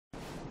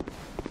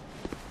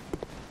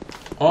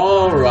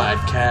Alright,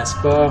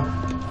 Casper.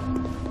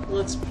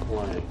 Let's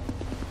play.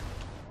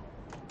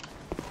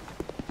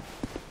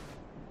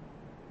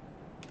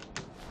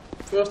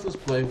 First, let's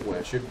play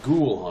Where's Your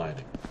Ghoul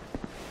Hiding?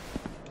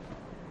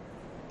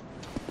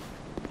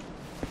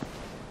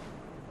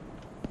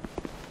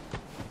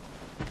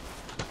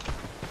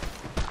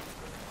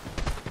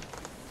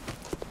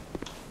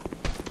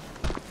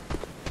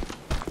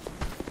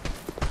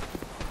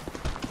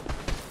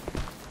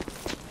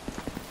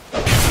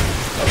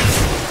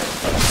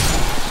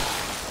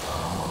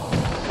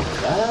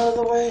 Out of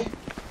the way.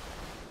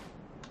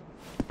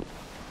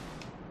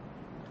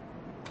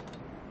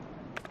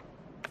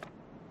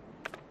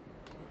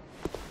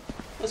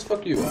 Let's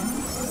fuck you up.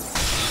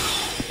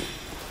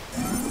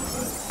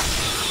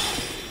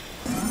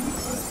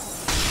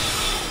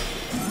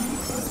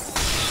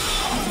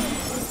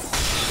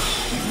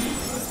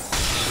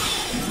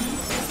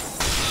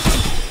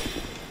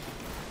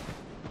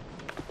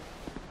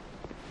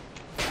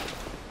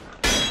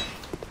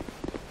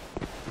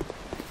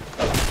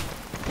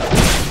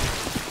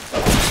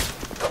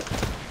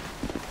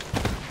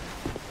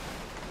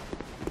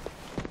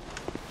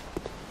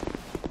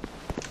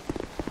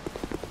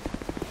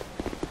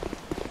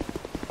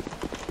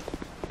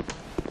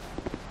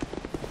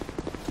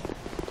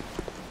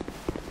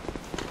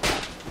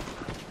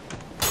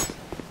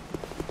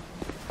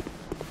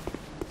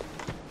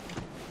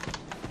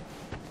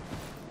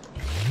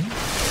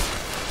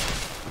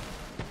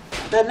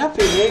 Man, not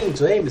being able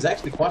to aim is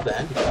actually quite the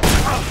handicap.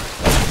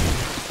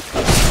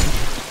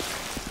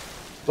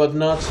 But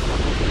not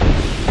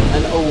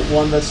an old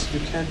one that you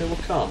can't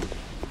overcome.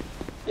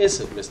 Is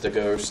it, Mr.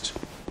 Ghost?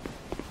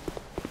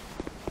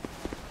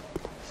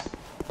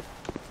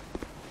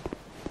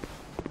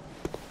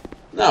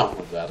 Now,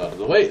 with that out of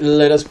the way,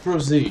 let us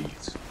proceed.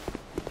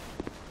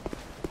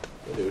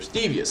 There's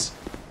Devious.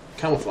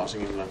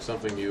 Camouflaging him like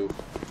something new.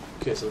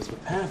 Okay, so there's the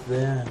path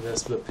there, and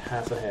there's the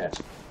path ahead.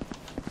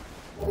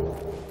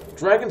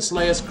 Dragon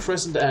Slayer's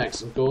Crescent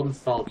Axe and Golden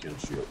Falcon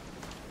Shield.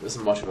 There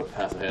isn't much of a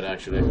path ahead,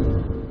 actually.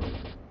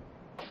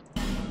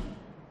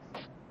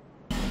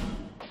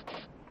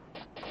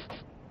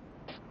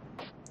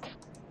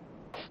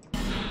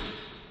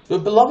 The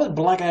beloved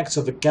Black Axe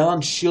of the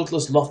gallant,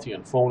 shieldless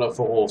Lothian formed up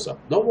for Horsa.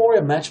 No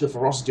warrior matched the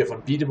ferocity of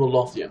unbeatable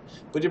Lothian,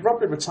 but he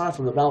abruptly retired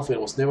from the battlefield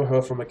and was never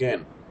heard from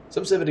again.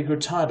 Some say that he grew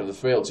tired of the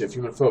frailty of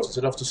human foes and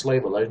set off to slay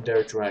the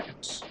legendary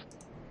dragons.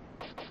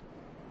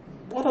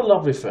 What a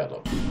lovely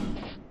fellow.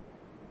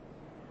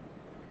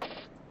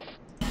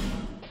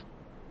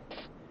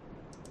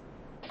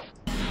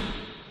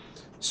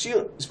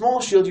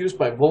 Small shield used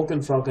by Vulcan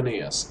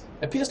Falconeers.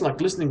 Appears like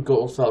glistening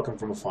gold falcon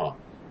from afar.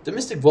 The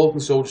mystic Vulcan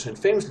soldiers are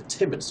famously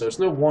timid, so it's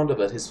no wonder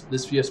that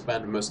this fierce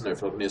band of mercenary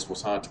Falconeers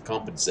was hard to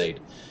compensate.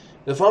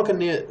 The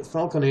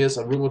Falconeers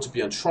are rumored to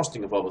be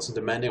untrusting of others and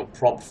demanding a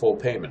prompt full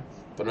payment.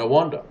 But no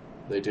wonder.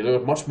 They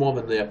deliver much more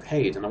than they are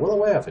paid, and are well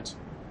aware of it.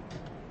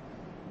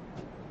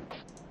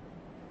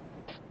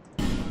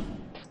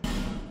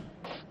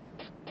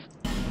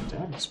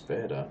 That's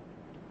better.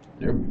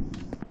 Nope.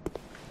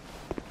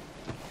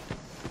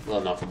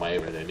 Well, not for my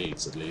everyday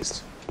needs, at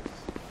least.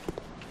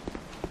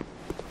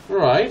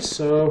 Alright,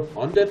 so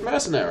undead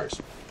mercenaries.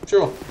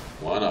 Sure,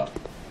 why not?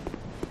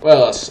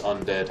 Well, as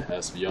undead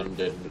as the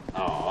undead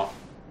are.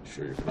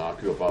 Sure, you can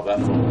argue about that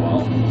for a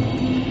while.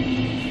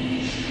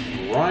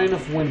 Shrine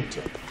of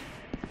Winter.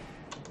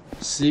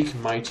 Seek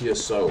mightier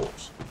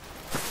souls.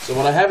 So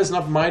what I have is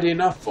not mighty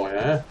enough for you,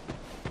 eh?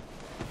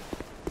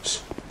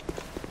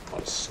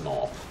 What a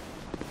snob.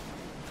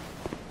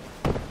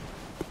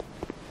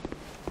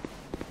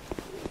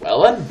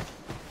 Well then,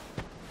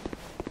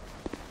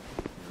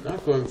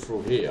 not going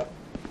through here.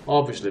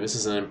 Obviously this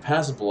is an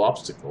impassable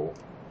obstacle.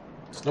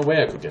 There's no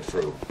way I could get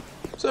through.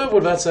 So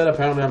with that said,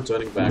 apparently I'm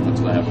turning back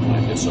until I have a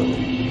mighty soul.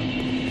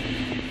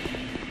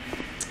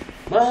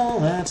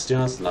 Well, that's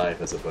just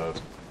life, I suppose.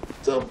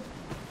 So,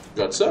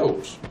 got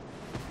souls.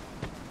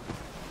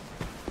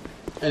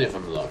 And if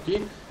I'm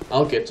lucky,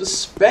 I'll get to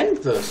spend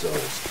those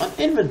souls on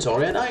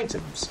inventory and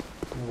items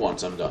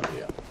once I'm done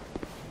here.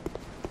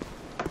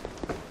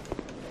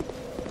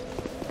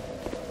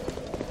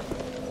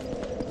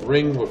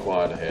 Ring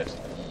required ahead.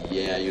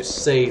 Yeah, you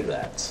say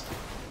that.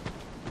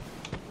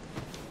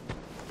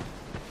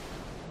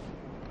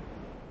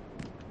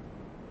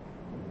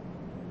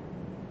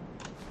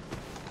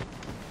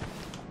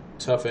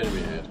 Tough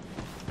enemy ahead.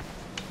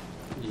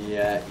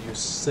 Yeah, you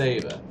say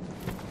that.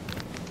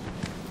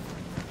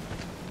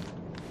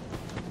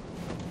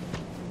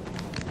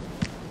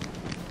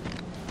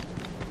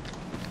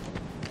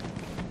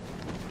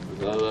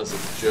 That's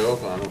a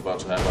joke. I'm about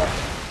to have a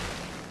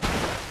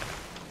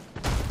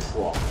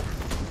problem.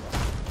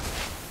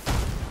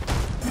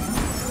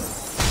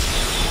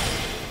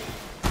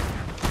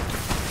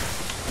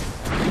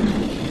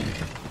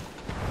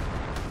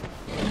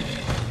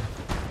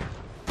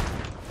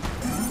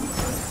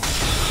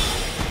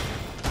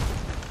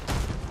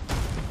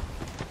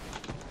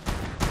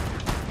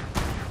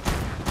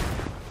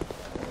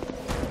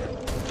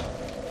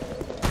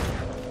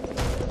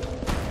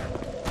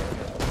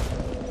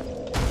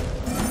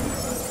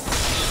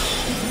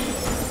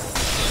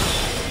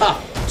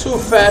 Too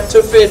fat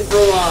to fit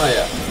through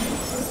wire.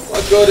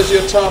 What good is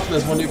your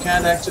toughness when you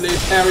can't actually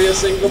parry a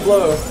single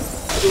blow?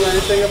 Or do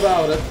anything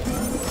about it?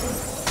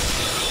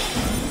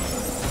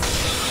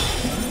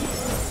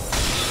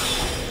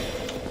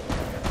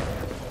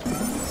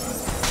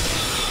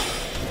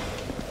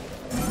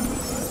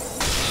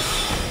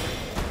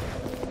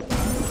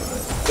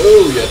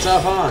 Ooh, you're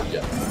tough, aren't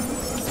you?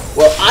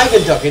 Well, I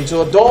can duck into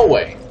a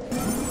doorway.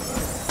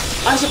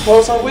 I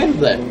suppose I win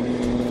then.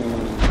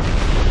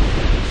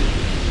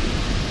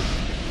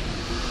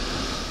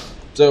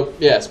 So,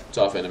 yes,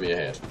 tough enemy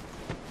ahead.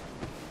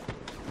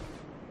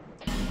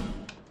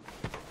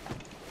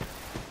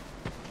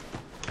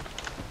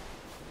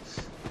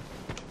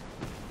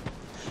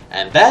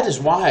 And that is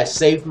why I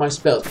saved my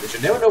spells, because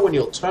you never know when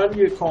you'll turn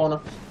your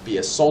corner and be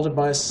assaulted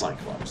by a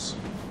Cyclops.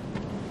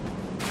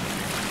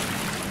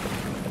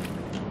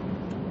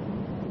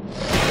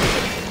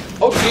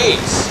 Oh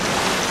jeez!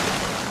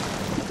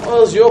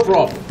 What is your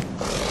problem?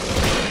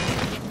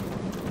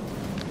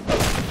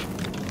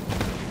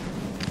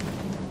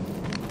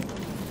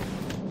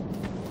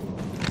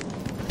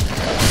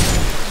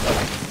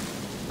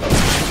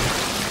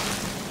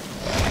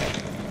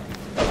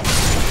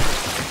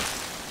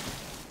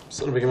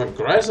 Sort of become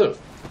aggressive.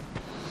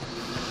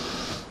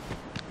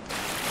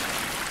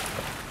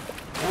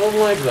 I don't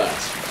like that.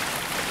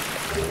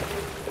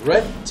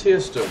 Red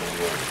Tearstone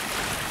ring.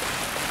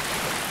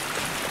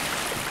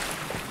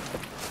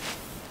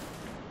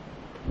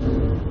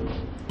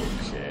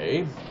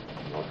 Okay.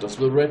 What does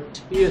the Red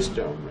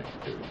Tearstone ring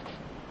do?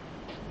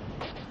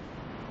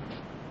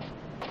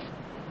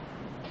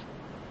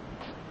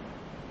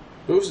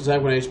 Boost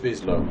attack when HP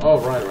is low. Oh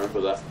right, I remember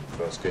that from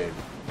the first game.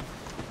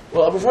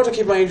 Well, I prefer to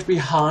keep my HP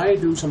high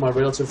due to my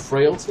relative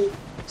frailty,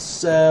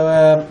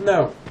 so,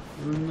 no.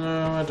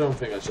 No, I don't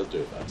think I shall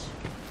do that.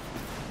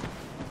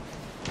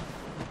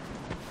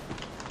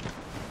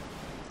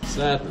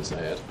 Sadness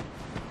ahead.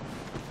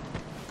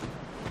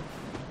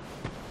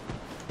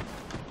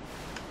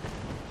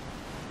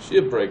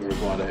 Shield breaking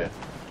required ahead.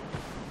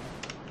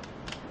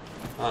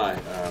 Hi,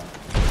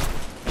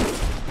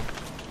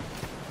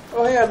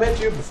 Oh hey, I met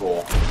you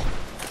before.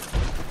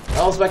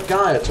 That was that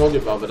guy I told you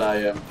about, but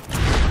I,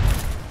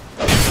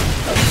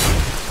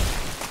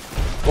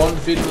 one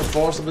defeating the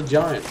force of the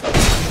giant.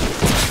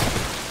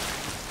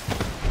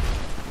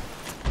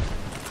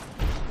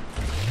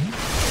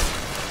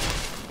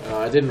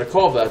 I didn't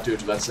recall that due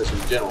to that session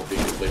in general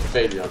being a complete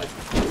failure on it.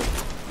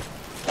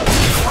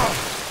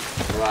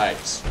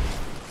 Right.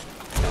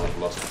 Now I've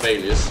lots of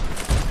failures.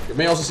 You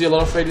may also see a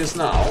lot of failures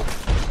now.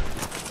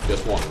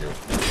 Just warning you.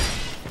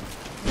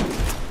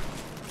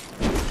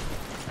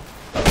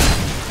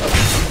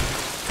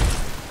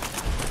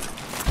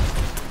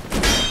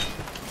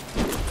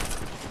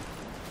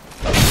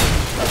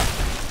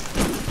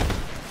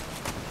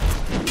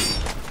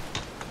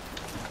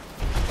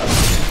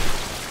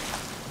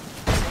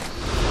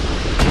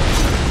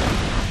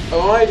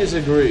 Oh, I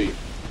disagree.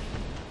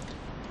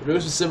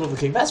 Produce a symbol of the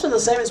king. That's been the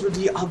same as with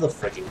the other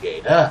freaking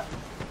gate, huh?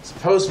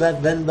 Suppose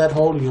that then that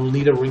whole you'll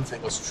need a ring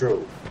thing was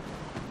true.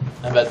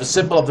 And that the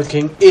symbol of the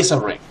king is a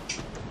ring.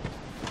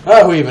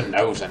 Oh, who even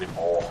knows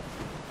anymore?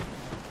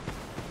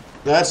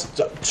 That's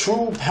the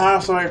true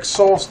paths are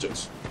exhausted.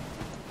 Is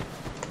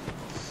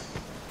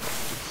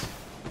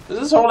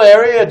this whole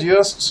area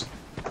just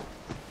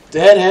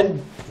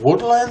dead-end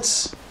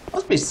woodlands?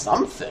 Must be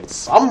something,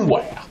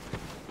 somewhere.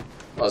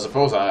 Well, I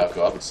suppose I have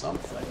gotten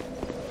something.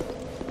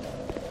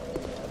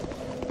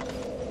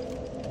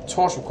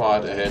 Torch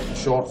required ahead,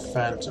 short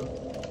phantom.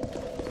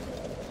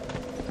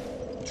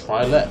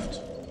 Try left.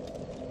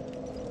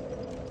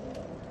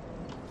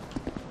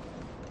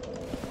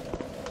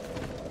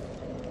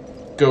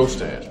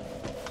 Ghost ahead.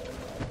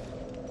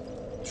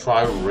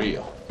 Try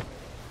rear.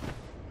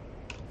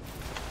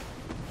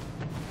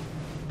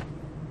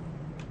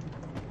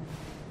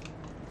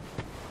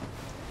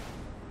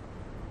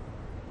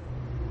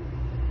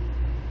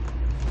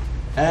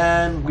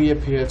 And we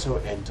appear to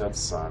have entered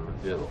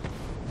Silent Hill.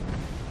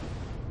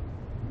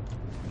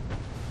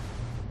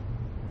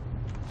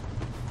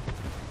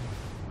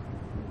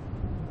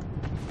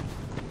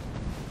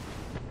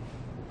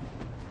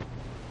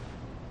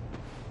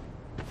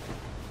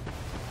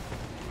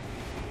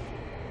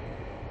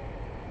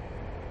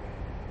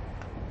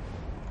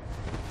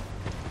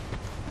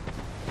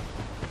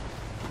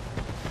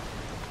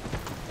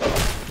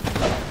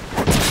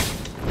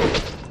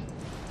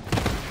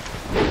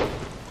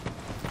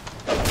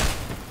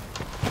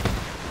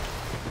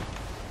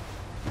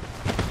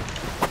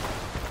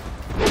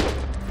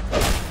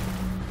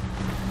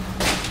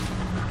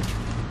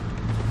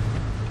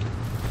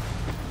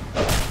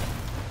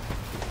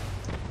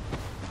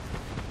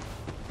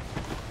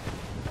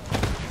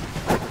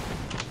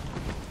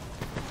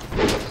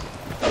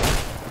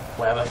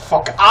 Where the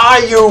fuck are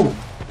you?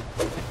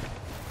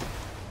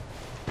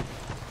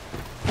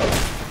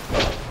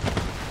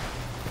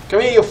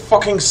 Come here, you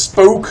fucking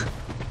spook!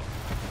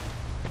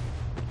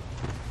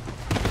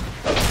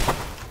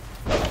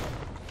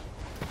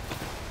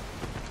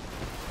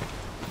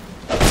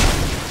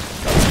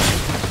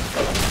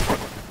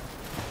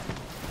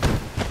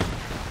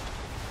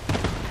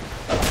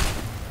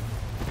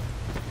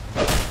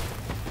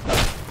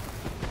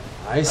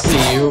 I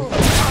see you.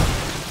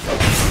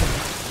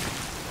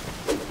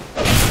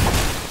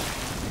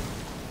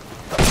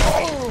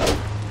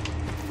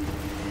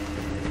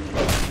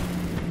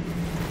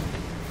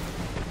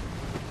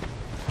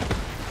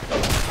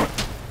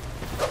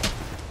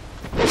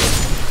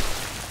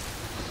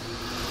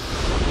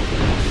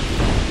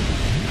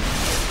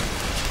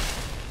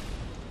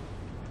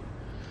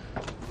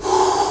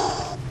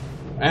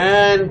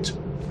 And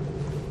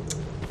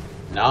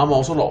now I'm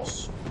also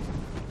lost.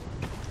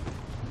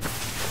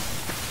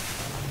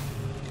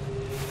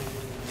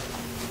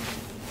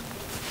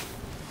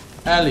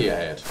 Alley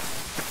ahead.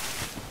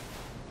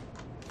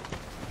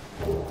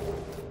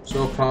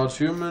 So proud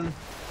human.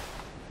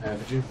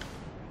 Effigy.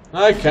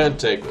 I can't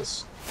take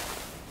this.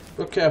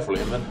 Go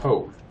carefully and then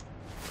hold.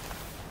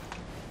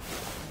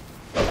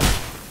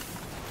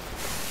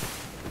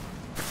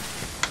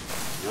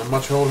 Not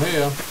much hold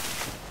here.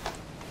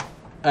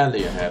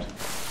 Alley ahead.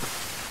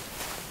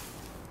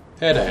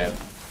 Head ahead.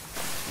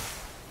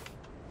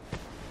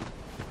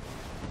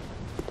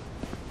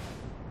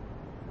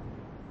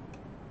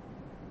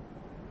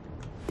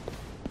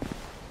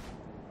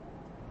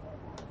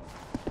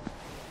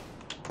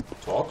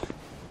 Talk.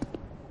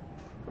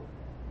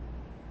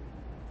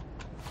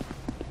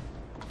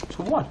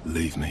 To what?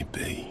 Leave me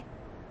be.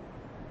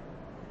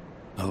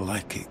 I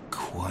like it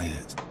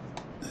quiet.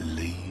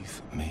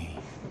 Leave me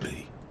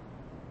be.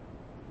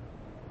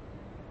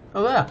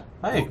 Oh, there.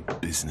 Hey.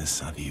 What business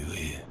have you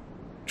here,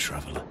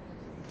 traveller?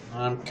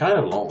 I'm kind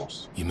of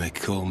lost. You may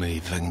call me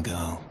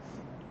Vengal,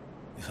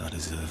 if I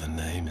deserve a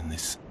name in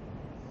this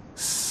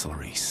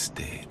sorry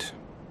state.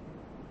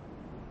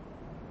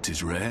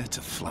 'Tis rare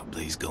to flap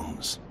these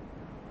guns.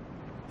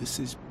 This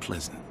is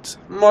pleasant.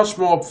 Much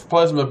more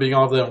pleasant than being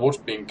out there and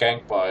watch being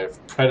ganked by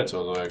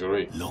predators, I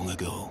agree. Long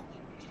ago,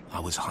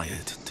 I was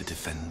hired to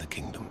defend the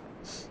kingdom.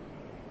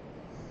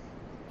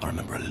 I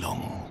remember a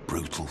long,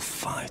 brutal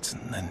fight,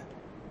 and then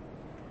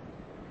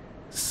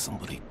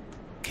somebody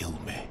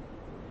killed me.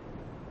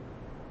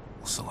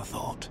 Or so I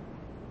thought.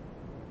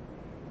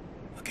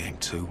 I came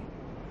to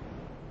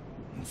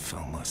and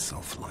found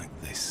myself like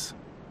this.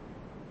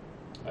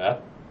 Yeah?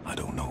 I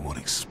don't know what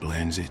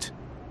explains it,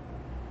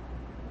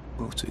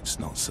 but it's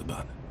not so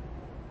bad,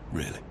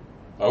 really.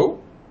 Oh?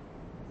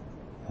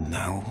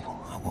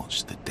 Now I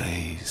watch the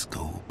days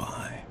go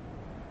by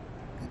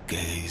and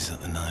gaze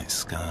at the night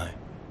sky,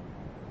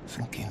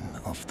 thinking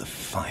of the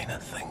finer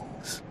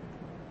things,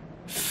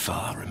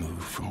 far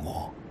removed from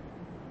war.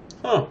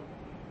 Huh.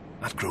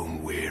 I'd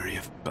grown weary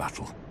of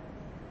battle,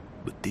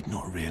 but did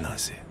not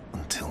realize it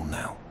until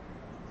now.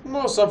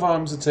 Well,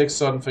 sometimes it takes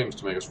certain things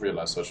to make us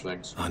realize such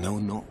things. I know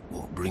not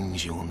what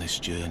brings you on this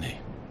journey,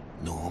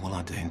 nor will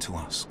I deign to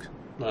ask.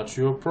 That's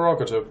your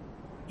prerogative.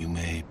 You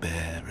may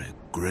bear a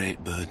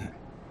great burden,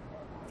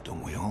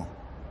 don't we all?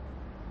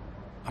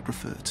 I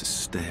prefer to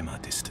stay my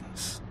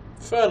distance.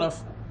 Fair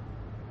enough.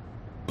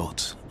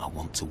 But I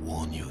want to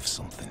warn you of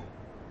something.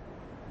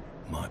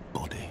 My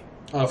body.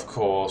 Of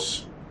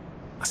course.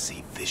 I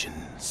see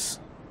visions.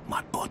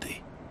 My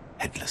body,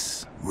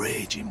 headless,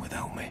 raging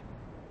without me.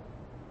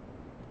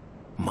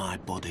 My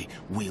body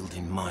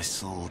wielding my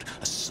sword,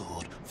 a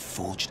sword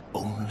forged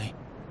only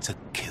to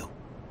kill.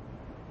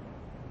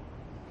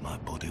 My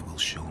body will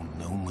show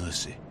no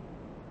mercy.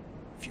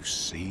 If you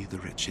see the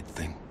wretched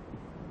thing,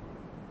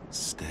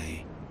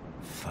 stay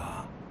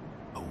far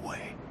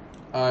away.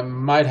 I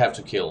might have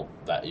to kill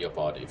your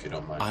body if you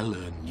don't mind. I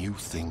learn new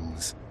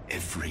things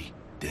every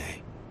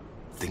day.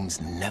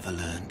 Things never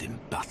learned in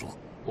battle.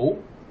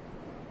 Oh?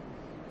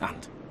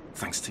 And,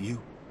 thanks to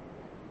you,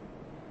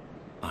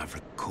 I've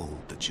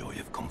recalled the joy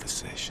of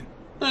conversation.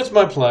 It's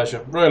my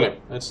pleasure, really.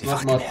 It's If not I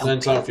can much help many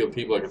you, time for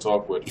people I can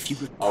talk with. If you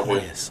out here.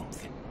 require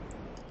something,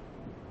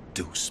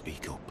 do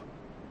speak up.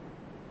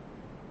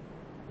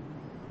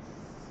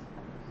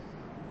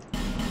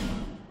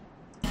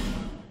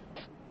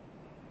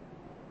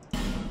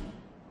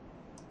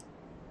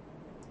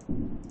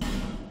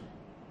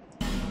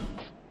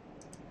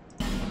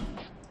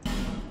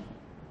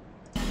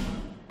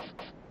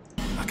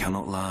 I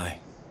cannot lie.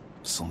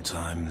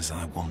 Sometimes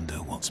I wonder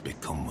what's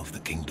become of the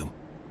kingdom.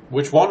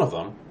 Which one of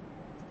them?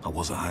 I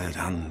was a hired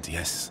hand,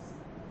 yes,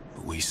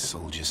 but we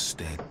soldiers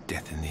stared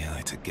death in the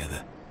eye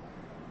together.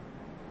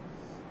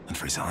 And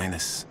for His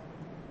Highness,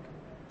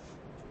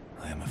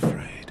 I am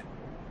afraid.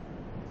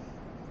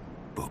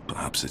 But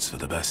perhaps it's for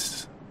the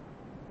best.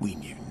 We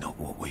knew not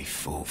what we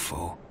fought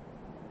for.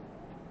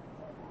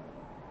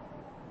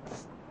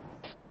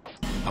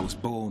 I was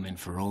born in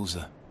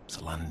Feroza,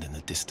 a land in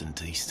the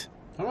distant east.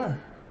 Have I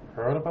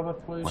heard about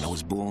that place? When I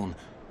was born,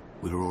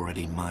 we were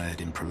already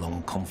mired in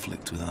prolonged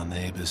conflict with our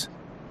neighbours.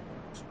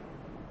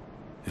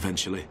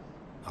 Eventually,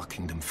 our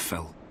kingdom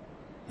fell,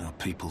 and our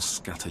people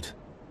scattered.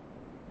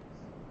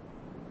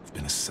 I've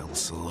been a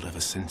sellsword ever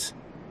since.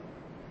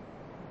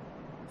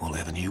 All I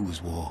ever knew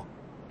was war,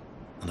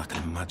 and I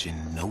can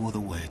imagine no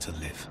other way to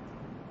live.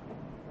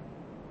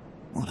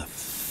 What a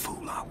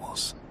fool I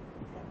was.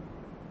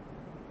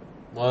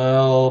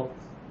 Well,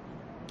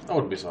 I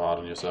wouldn't be so hard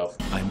on yourself.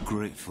 I'm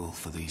grateful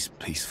for these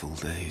peaceful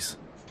days.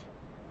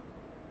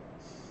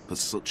 but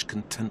such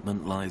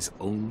contentment lies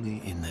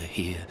only in the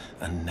here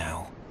and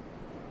now.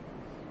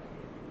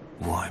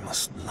 Why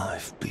must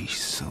life be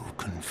so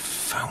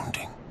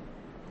confounding?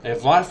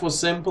 If life was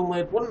simple,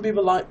 it wouldn't be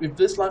the life. If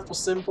this life was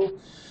simple,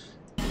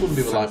 it wouldn't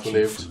be the life we Thank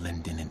you lived. for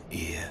lending an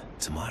ear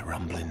to my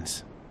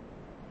ramblings.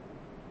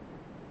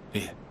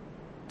 Here,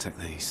 take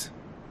these.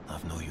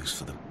 I've no use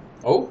for them.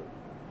 Oh,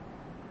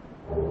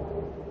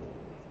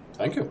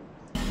 thank you.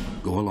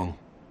 Go along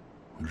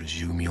and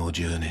resume your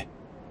journey.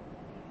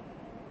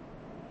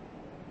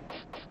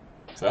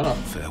 Fair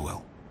enough.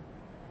 Farewell.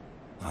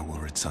 I will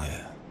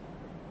retire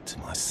to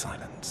my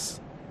silence.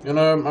 You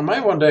know, I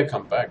might one day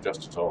come back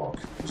just to talk.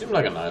 You seem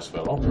like a nice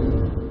fellow.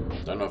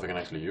 Don't know if I can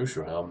actually use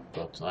your help,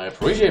 but I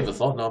appreciate the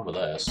thought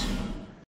nonetheless.